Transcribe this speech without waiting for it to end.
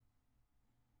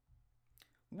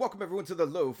Welcome everyone to the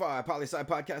Lo-Fi Poli-Sci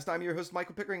Podcast. I'm your host,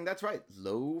 Michael Pickering. That's right,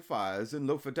 Lo-Fi's and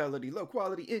low fidelity, low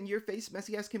quality, in-your-face,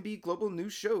 messy as can be global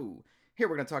news show. Here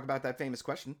we're going to talk about that famous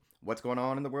question, what's going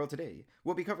on in the world today?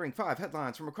 We'll be covering 5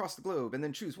 headlines from across the globe and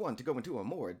then choose one to go into a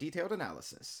more detailed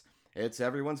analysis. It's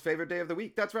everyone's favorite day of the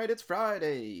week. That's right, it's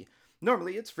Friday.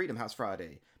 Normally it's Freedom House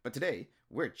Friday, but today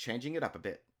we're changing it up a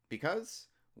bit because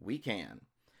we can.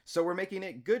 So we're making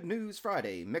it Good News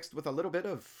Friday mixed with a little bit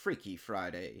of Freaky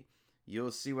Friday.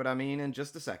 You'll see what I mean in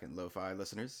just a second, Lo-Fi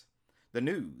listeners. The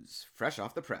news, fresh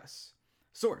off the press.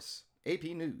 Source, AP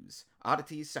News,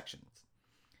 Oddities sections.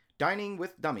 Dining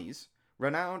with Dummies,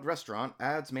 renowned restaurant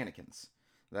adds mannequins.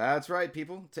 That's right,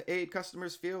 people. To aid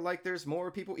customers feel like there's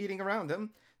more people eating around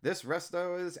them, this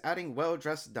resto is adding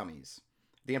well-dressed dummies.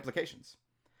 The implications.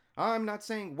 I'm not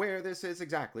saying where this is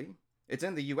exactly. It's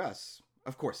in the US.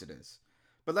 Of course it is.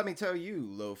 But let me tell you,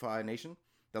 Lo-Fi Nation,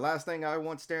 the last thing I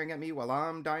want staring at me while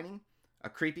I'm dining, a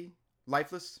creepy,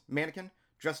 lifeless mannequin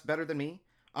dressed better than me,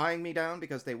 eyeing me down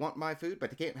because they want my food,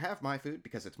 but they can't have my food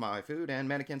because it's my food, and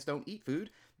mannequins don't eat food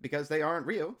because they aren't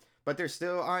real, but they're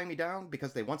still eyeing me down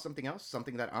because they want something else,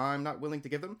 something that I'm not willing to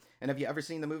give them. And have you ever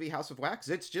seen the movie House of Wax?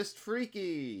 It's just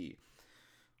freaky.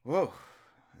 Whoa.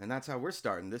 And that's how we're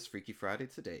starting this Freaky Friday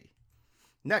today.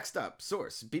 Next up,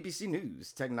 source, BBC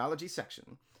News, technology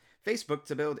section. Facebook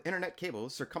to build internet cable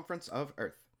circumference of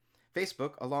Earth.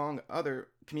 Facebook, along other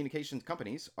communications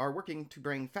companies, are working to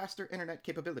bring faster internet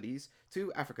capabilities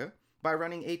to Africa by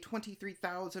running a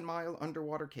 23,000-mile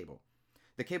underwater cable.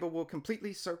 The cable will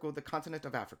completely circle the continent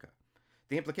of Africa.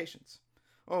 The implications.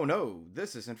 Oh no,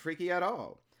 this isn't freaky at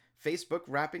all. Facebook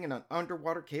wrapping an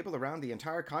underwater cable around the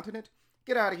entire continent?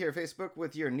 Get out of here, Facebook,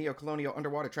 with your neo-colonial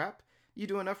underwater trap. You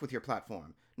do enough with your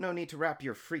platform. No need to wrap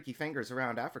your freaky fingers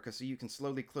around Africa so you can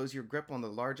slowly close your grip on the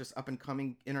largest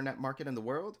up-and-coming internet market in the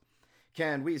world.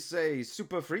 Can we say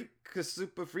super freak? 'Cause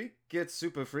super freak, it's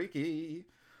super freaky.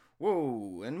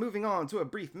 Whoa, and moving on to a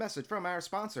brief message from our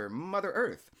sponsor, Mother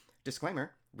Earth.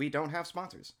 Disclaimer, we don't have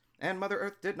sponsors, and Mother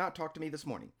Earth did not talk to me this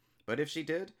morning. But if she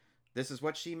did, this is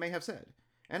what she may have said.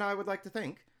 And I would like to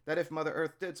think that if Mother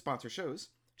Earth did sponsor shows,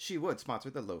 she would sponsor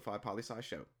the Lo-Fi Poli-Sci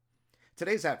show.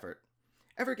 Today's advert.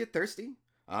 Ever get thirsty?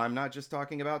 I'm not just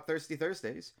talking about Thirsty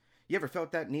Thursdays. You ever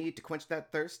felt that need to quench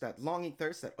that thirst, that longing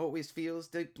thirst that always feels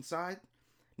deep inside?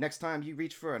 Next time you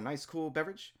reach for a nice cool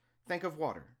beverage, think of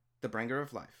water, the bringer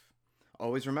of life.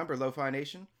 Always remember, Lo-Fi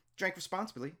Nation, drink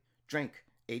responsibly, drink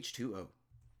H2O.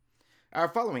 Our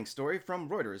following story from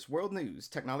Reuters World News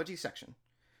Technology section.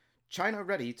 China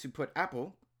ready to put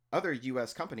Apple, other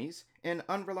US companies, in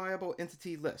unreliable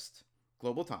entity list.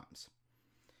 Global Times.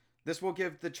 This will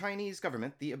give the Chinese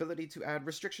government the ability to add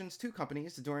restrictions to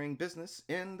companies during business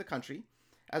in the country,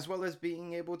 as well as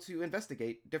being able to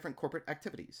investigate different corporate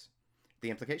activities.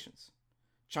 The implications.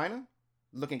 China,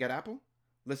 looking at Apple,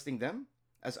 listing them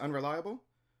as unreliable?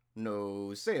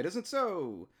 No, say it isn't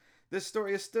so. This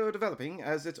story is still developing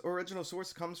as its original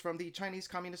source comes from the Chinese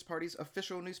Communist Party's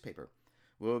official newspaper.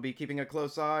 We'll be keeping a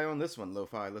close eye on this one,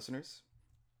 Lo-Fi listeners.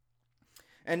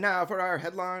 And now for our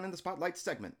headline in the Spotlight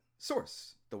segment.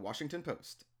 Source, The Washington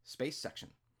Post, Space section.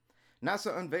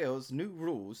 NASA unveils new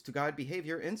rules to guide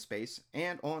behavior in space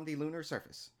and on the lunar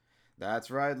surface. That's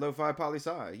right, Lo-Fi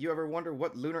Poli-Sci. You ever wonder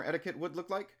what lunar etiquette would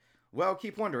look like? Well,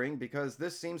 keep wondering because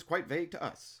this seems quite vague to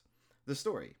us. The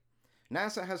story.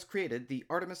 NASA has created the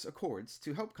Artemis Accords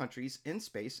to help countries in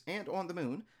space and on the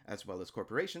moon, as well as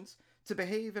corporations, to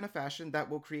behave in a fashion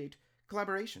that will create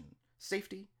collaboration,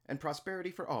 safety, and prosperity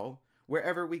for all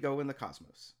wherever we go in the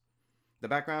cosmos. The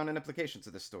background and implications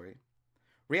of this story.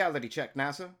 Reality check,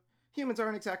 NASA. Humans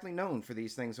aren't exactly known for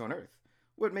these things on Earth.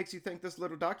 What makes you think this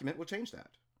little document will change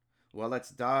that? Well,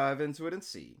 let's dive into it and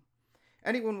see.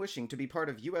 Anyone wishing to be part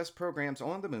of US programs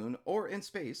on the moon or in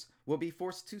space will be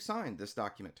forced to sign this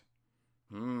document.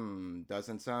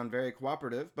 Doesn't sound very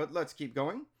cooperative, but let's keep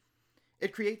going.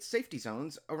 It creates safety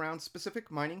zones around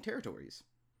specific mining territories.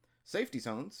 Safety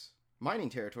zones? Mining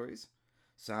territories?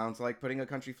 Sounds like putting a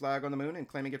country flag on the moon and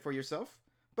claiming it for yourself,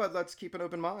 but let's keep an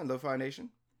open mind, Lo-Fi Nation.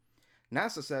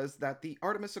 NASA says that the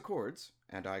Artemis Accords,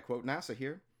 and I quote NASA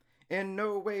here, in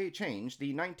no way change the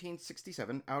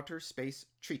 1967 Outer Space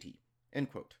Treaty,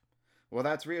 end quote. Well,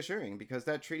 that's reassuring because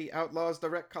that treaty outlaws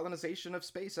direct colonization of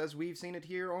space as we've seen it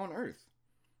here on Earth.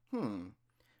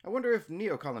 I wonder if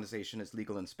neocolonization is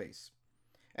legal in space.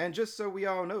 And just so we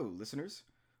all know, listeners,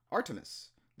 Artemis,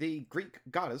 the Greek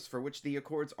goddess for which the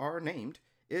Accords are named,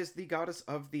 is the goddess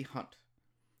of the hunt.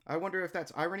 I wonder if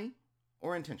that's irony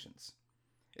or intentions.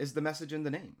 Is the message in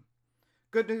the name?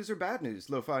 Good news or bad news,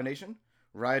 Lo-Fi Nation?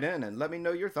 Write in and let me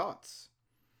know your thoughts.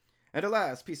 And a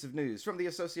last piece of news from the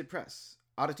Associated Press,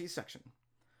 Oddities section.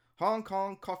 Hong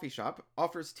Kong coffee shop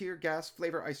offers tear gas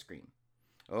flavor ice cream.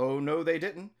 Oh, no, they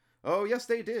didn't. Oh, yes,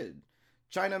 they did.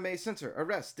 China may censor,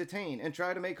 arrest, detain, and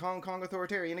try to make Hong Kong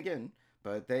authoritarian again,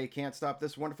 but they can't stop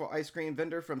this wonderful ice cream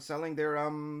vendor from selling their,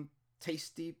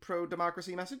 tasty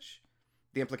pro-democracy message?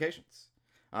 The implications.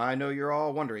 I know you're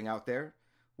all wondering out there,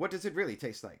 what does it really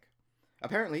taste like?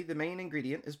 Apparently, the main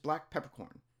ingredient is black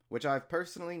peppercorn, which I've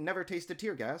personally never tasted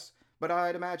tear gas, but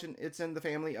I'd imagine it's in the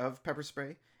family of pepper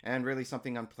spray and really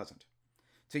something unpleasant.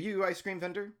 To you, ice cream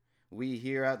vendor, we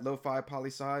here at Lo-Fi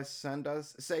Poli-Sci send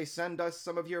us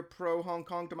some of your pro-Hong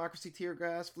Kong democracy tear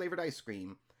gas flavored ice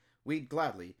cream. We'd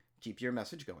gladly keep your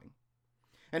message going.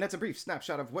 And that's a brief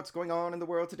snapshot of what's going on in the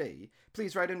world today.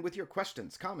 Please write in with your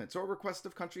questions, comments, or requests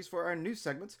of countries for our news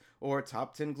segments or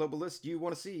top 10 global list you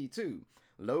want to see to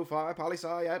Lo-Fi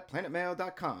Poli-Sci at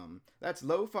planetmail.com. That's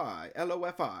Lo-Fi,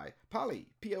 L-O-F-I, Poly,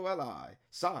 P-O-L-I,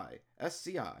 Sci,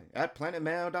 S-C-I, at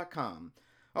planetmail.com.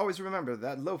 Always remember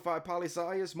that Lo-Fi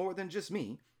Poli-Sci is more than just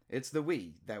me. It's the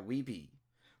we that we be.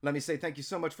 Let me say thank you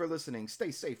so much for listening.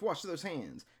 Stay safe, wash those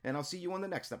hands, and I'll see you on the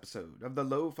next episode of the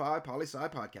Lo-Fi Poli-Sci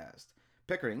podcast.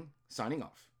 Pickering, signing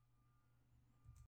off.